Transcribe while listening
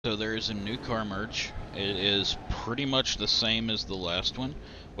So there is a new car merge. It is pretty much the same as the last one.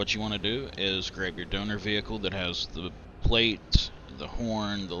 What you want to do is grab your donor vehicle that has the plate, the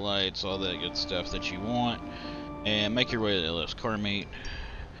horn, the lights, all that good stuff that you want, and make your way to the LS car meet.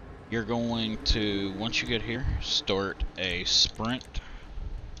 You're going to, once you get here, start a sprint.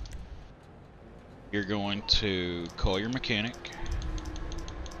 You're going to call your mechanic.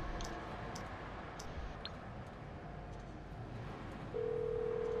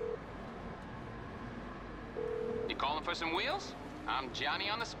 Calling for some wheels? I'm Johnny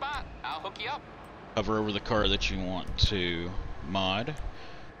on the spot. I'll hook you up. Hover over the car that you want to mod.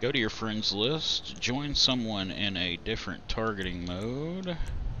 Go to your friends list. Join someone in a different targeting mode.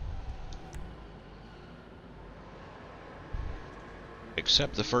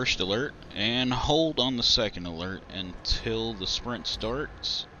 Accept the first alert and hold on the second alert until the sprint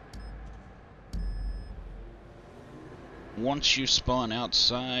starts. Once you spawn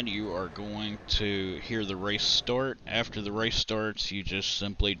outside, you are going to hear the race start. After the race starts, you just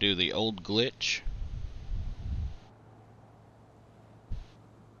simply do the old glitch.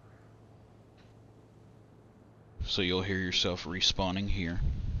 So you'll hear yourself respawning here.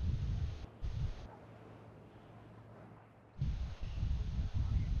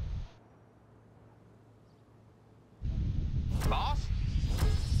 Boss?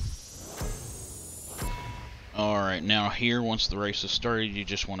 Alright, now here, once the race has started, you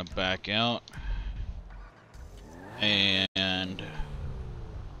just want to back out. And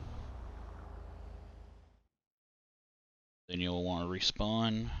then you'll want to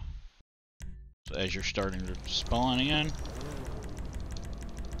respawn. So as you're starting to spawn in,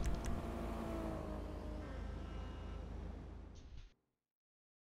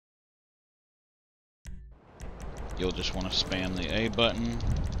 you'll just want to spam the A button.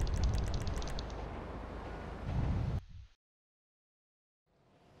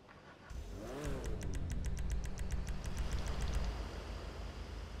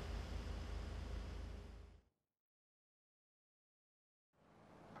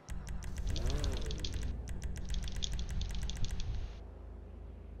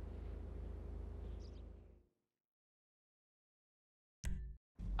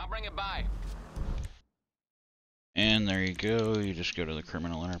 I'll bring it by. And there you go, you just go to the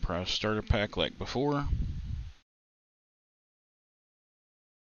Criminal Enterprise Starter Pack like before.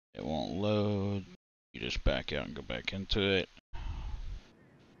 It won't load, you just back out and go back into it.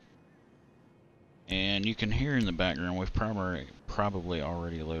 And you can hear in the background, we've probably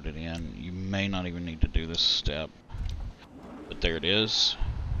already loaded in. You may not even need to do this step, but there it is.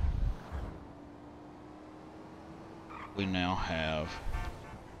 We now have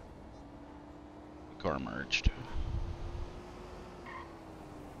the car merged.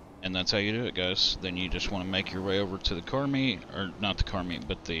 And that's how you do it, guys. Then you just want to make your way over to the car meet, or not the car meet,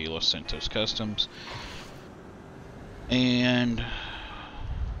 but the Los Santos Customs. And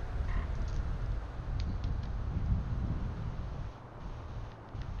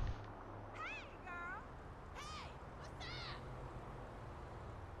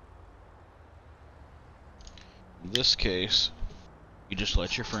in this case, you just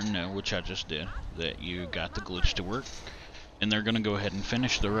let your friend know, which I just did, that you got the glitch to work. And they're going to go ahead and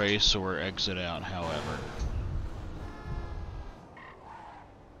finish the race or exit out, however.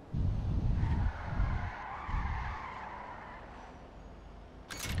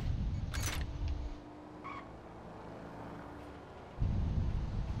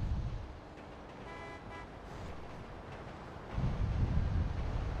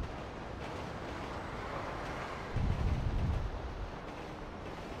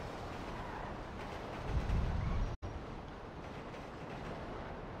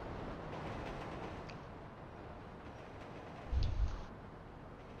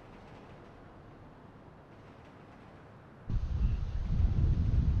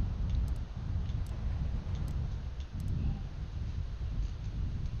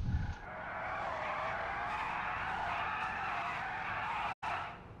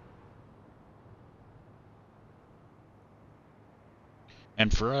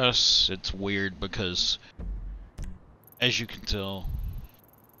 And for us, it's weird because, as you can tell,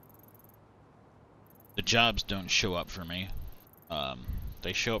 the jobs don't show up for me.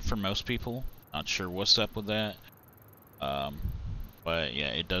 They show up for most people. Not sure what's up with that. But yeah,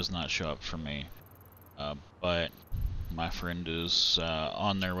 it does not show up for me. But my friend is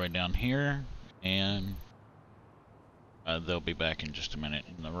on their way down here, and they'll be back in just a minute,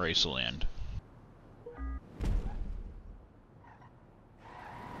 and the race will end.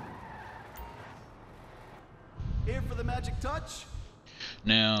 Here for the magic touch?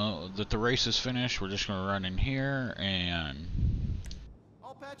 Now that the race is finished, we're just going to run in here and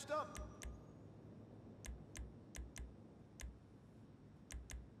patched up.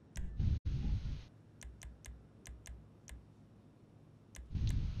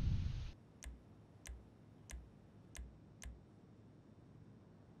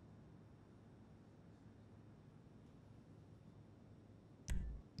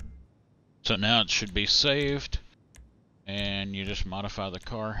 So now it should be saved, and you just modify the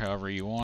car however you want.